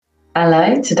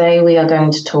Hello, today we are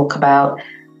going to talk about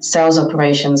sales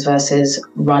operations versus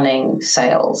running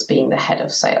sales, being the head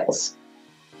of sales.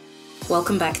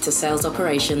 Welcome back to Sales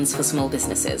Operations for Small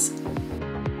Businesses.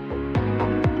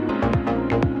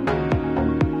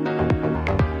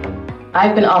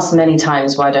 I've been asked many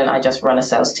times, why don't I just run a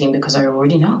sales team? Because I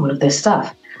already know all of this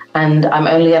stuff. And I'm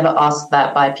only ever asked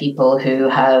that by people who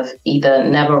have either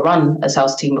never run a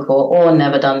sales team before or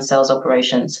never done sales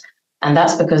operations. And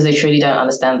that's because they truly don't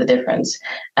understand the difference.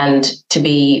 And to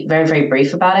be very, very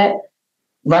brief about it,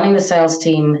 running the sales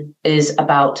team is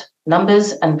about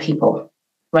numbers and people.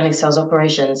 Running sales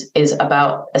operations is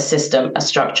about a system, a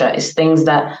structure, is things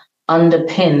that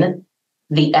underpin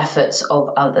the efforts of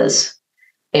others.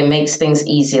 It makes things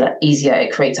easier.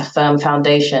 It creates a firm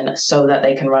foundation so that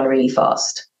they can run really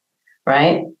fast,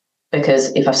 right?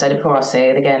 Because if I've said it before, I'll say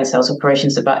it again, sales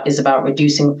operations is about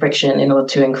reducing friction in order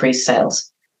to increase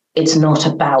sales. It's not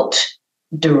about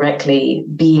directly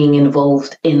being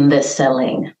involved in the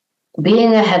selling.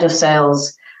 Being a head of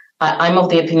sales, I'm of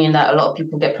the opinion that a lot of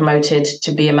people get promoted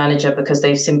to be a manager because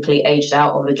they've simply aged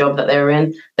out of the job that they were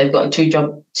in. They've gotten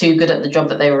too good at the job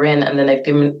that they were in, and then they've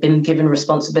been given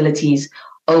responsibilities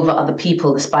over other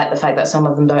people, despite the fact that some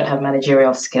of them don't have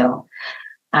managerial skill.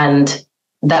 And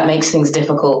that makes things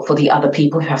difficult for the other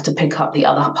people who have to pick up the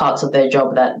other parts of their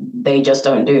job that they just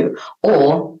don't do.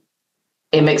 Or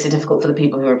it makes it difficult for the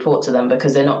people who report to them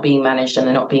because they're not being managed and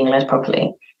they're not being led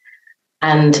properly.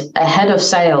 And a head of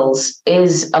sales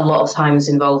is a lot of times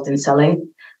involved in selling.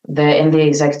 They're in the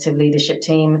executive leadership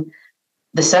team.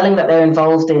 The selling that they're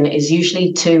involved in is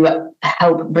usually to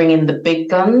help bring in the big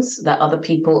guns that other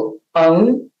people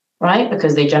own, right?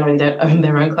 Because they generally don't own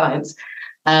their own clients.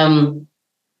 In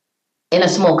a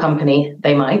small company,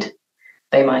 they might,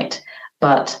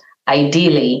 but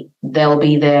ideally, they'll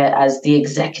be there as the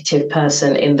executive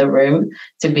person in the room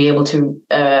to be able to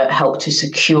help to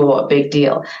secure a big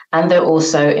deal. And they're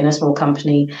also, in a small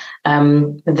company,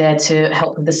 there to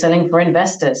help with the selling for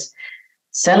investors.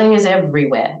 Selling is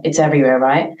everywhere. It's everywhere,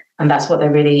 right? And that's what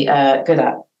they're really good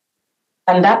at.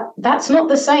 And that's not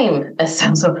the same as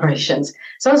sales operations.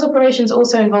 Sales operations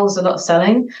also involves a lot of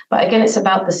selling, but again, it's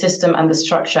about the system and the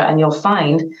structure. And you'll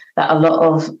find that a lot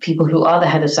of people who are the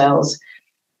head of sales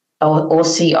or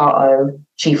CRO,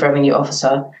 Chief Revenue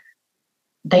Officer,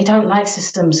 they don't like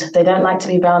systems. They don't like to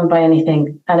be bound by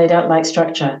anything, and they don't like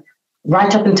structure.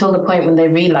 Right up until the point when they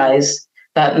realize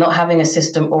that not having a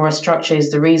system or a structure is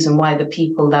the reason why the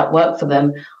people that work for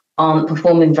them aren't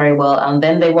performing very well, and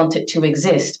then they want it to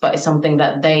exist, but it's something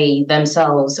that they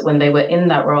themselves, when they were in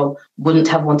that role, wouldn't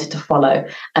have wanted to follow.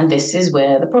 And this is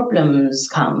where the problems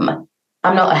come.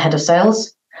 I'm not a head of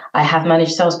sales. I have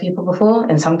managed salespeople before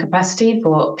in some capacity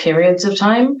for periods of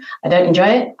time. I don't enjoy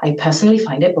it. I personally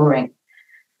find it boring.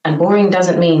 And boring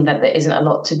doesn't mean that there isn't a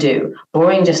lot to do.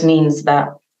 Boring just means that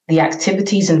the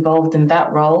activities involved in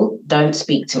that role don't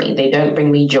speak to me. They don't bring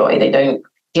me joy. They don't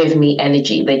give me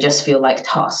energy. They just feel like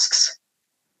tasks.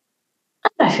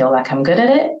 And I feel like I'm good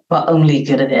at it, but only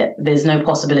good at it. There's no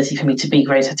possibility for me to be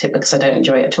great at it because I don't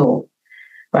enjoy it at all,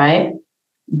 right?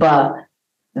 But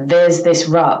there's this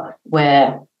rub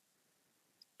where,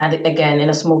 and again, in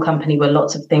a small company where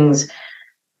lots of things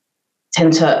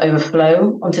tend to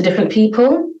overflow onto different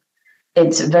people,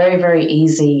 it's very, very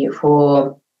easy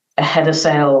for a head of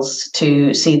sales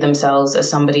to see themselves as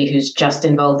somebody who's just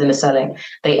involved in the selling.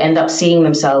 They end up seeing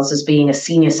themselves as being a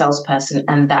senior salesperson,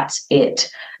 and that's it,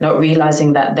 not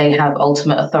realizing that they have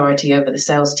ultimate authority over the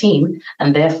sales team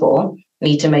and therefore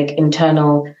need to make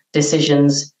internal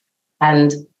decisions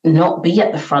and not be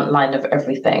at the front line of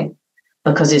everything.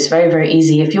 Because it's very, very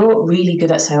easy. If you're really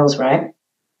good at sales, right,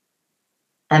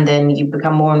 and then you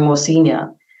become more and more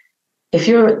senior, if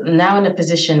you're now in a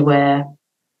position where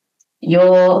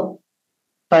your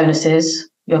bonuses,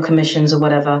 your commissions or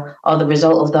whatever are the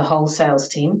result of the whole sales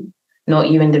team, not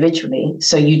you individually,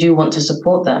 so you do want to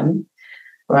support them,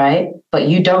 right, but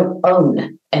you don't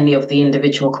own any of the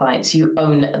individual clients, you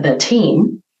own the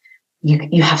team,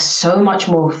 you have so much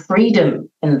more freedom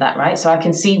in that, right? So I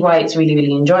can see why it's really,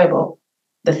 really enjoyable.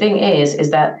 The thing is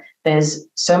that there's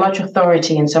so much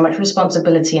authority and so much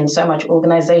responsibility and so much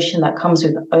organization that comes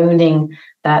with owning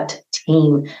that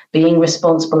team, being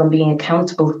responsible and being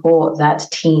accountable for that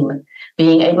team,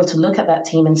 being able to look at that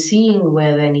team and seeing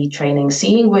where they need training,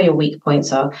 seeing where your weak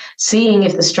points are, seeing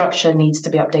if the structure needs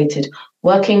to be updated,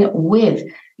 working with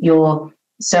your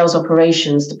sales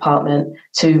operations department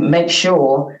to make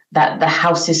sure that the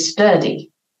house is sturdy.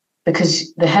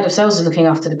 Because the head of sales is looking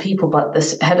after the people, but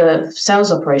the head of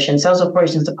sales operations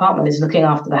department is looking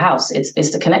after the house. It's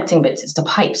the connecting bits, it's the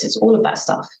pipes, it's all of that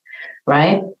stuff,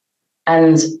 right?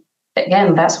 And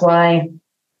again, that's why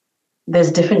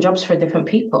there's different jobs for different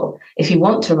people. If you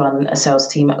want to run a sales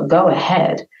team, go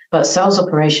ahead. But sales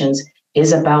operations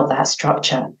is about that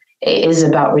structure. It is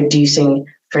about reducing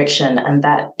friction. And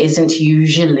that isn't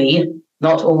usually,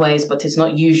 not always, but it's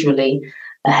not usually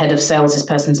a head of sales this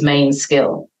person's main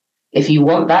skill. If you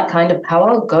want that kind of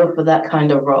power, go for that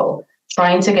kind of role.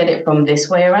 Trying to get it from this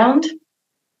way around,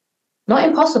 not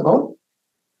impossible.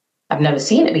 I've never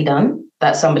seen it be done,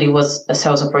 that somebody was a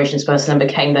sales operations person and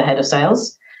became the head of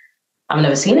sales. I've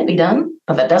never seen it be done,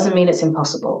 but that doesn't mean it's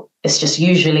impossible. It's just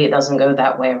usually it doesn't go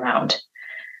that way around.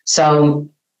 So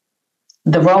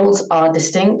the roles are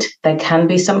distinct. There can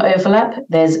be some overlap.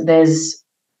 There's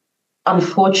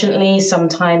unfortunately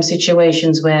sometimes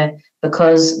situations where,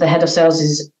 because the head of sales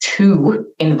is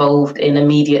too involved in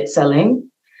immediate selling,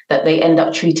 that they end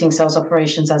up treating sales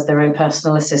operations as their own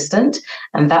personal assistant.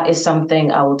 And that is something,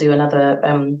 I will do another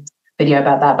video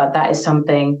about that, but that is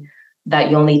something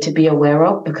that you'll need to be aware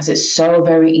of, because it's so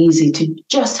very easy to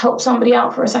just help somebody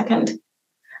out for a second.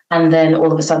 And then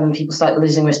all of a sudden people start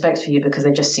losing respect for you because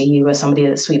they just see you as somebody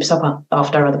that sweeps up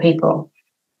after other people.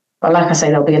 But like I say,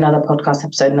 there'll be another podcast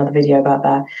episode, another video about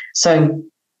that. So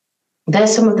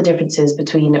there's some of the differences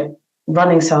between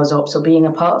running sales ops or being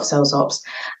a part of sales ops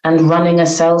and running a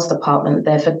sales department.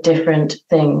 They're for different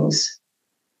things.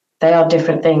 They are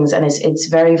different things. And it's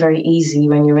very, very easy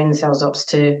when you're in sales ops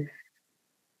to,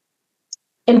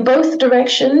 in both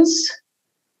directions,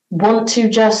 want to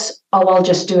just, I'll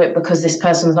just do it because this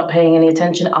person's not paying any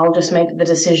attention. I'll just make the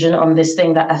decision on this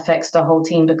thing that affects the whole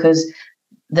team because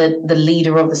the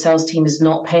leader of the sales team is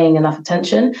not paying enough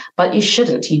attention. But you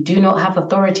shouldn't. You do not have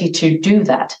authority to do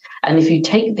that. And if you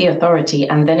take the authority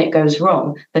and then it goes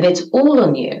wrong, then it's all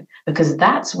on you, because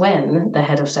that's when the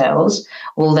head of sales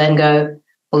will then go,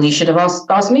 well, you should have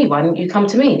asked me. Why didn't you come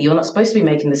to me? You're not supposed to be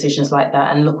making decisions like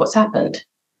that. And look what's happened.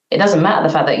 It doesn't matter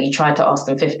the fact that you tried to ask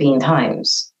them 15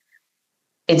 times.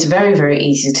 It's very, very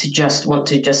easy to just want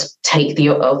to just take the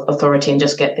authority and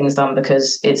just get things done,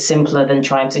 because it's simpler than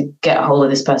trying to get a hold of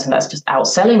this person that's just out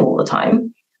selling all the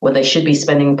time, where they should be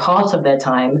spending part of their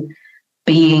time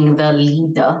being the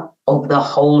leader of the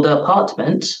whole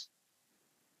department.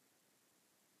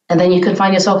 And then you can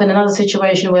find yourself in another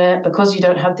situation where, because you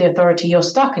don't have the authority, you're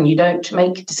stuck and you don't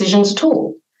make decisions at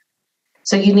all.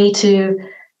 So you need to,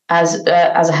 as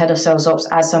a head of sales ops,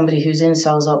 as somebody who's in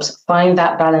sales ops, find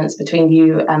that balance between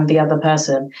you and the other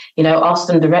person. You know, ask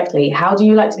them directly, how do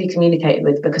you like to be communicated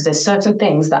with? Because there's certain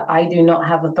things that I do not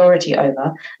have authority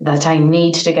over that I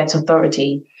need to get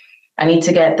authority. I need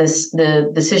to get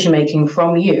the decision-making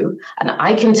from you. And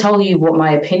I can tell you what my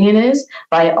opinion is,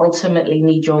 but I ultimately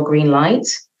need your green light.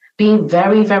 Being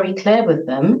very, very clear with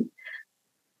them.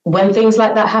 When things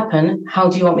like that happen, how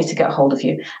do you want me to get a hold of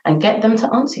you? And get them to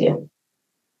answer you.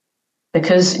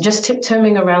 Because just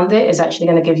tiptoeing around it is actually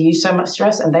going to give you so much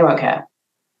stress, and they won't care.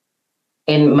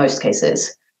 In most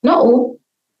cases. Not all.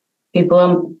 People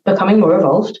are becoming more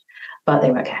evolved, but they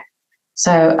won't care.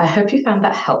 So I hope you found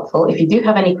that helpful. If you do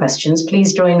have any questions,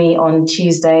 please join me on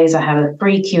Tuesdays. I have a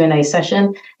free Q&A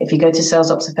session. If you go to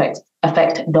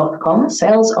salesopseffect.com,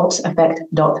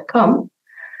 salesopseffect.com,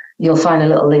 you'll find a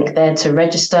little link there to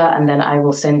register, and then I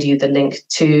will send you the link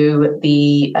to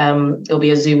the, it'll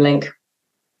be a Zoom link,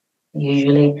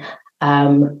 usually,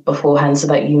 beforehand, so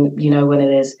that you know when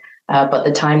it is. But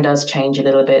the time does change a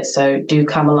little bit, so do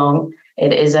come along.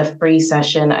 It is a free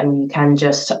session, and you can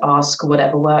just ask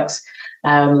whatever works.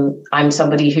 I'm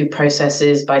somebody who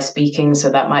processes by speaking,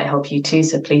 so that might help you too.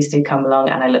 So please do come along,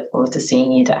 and I look forward to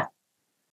seeing you there.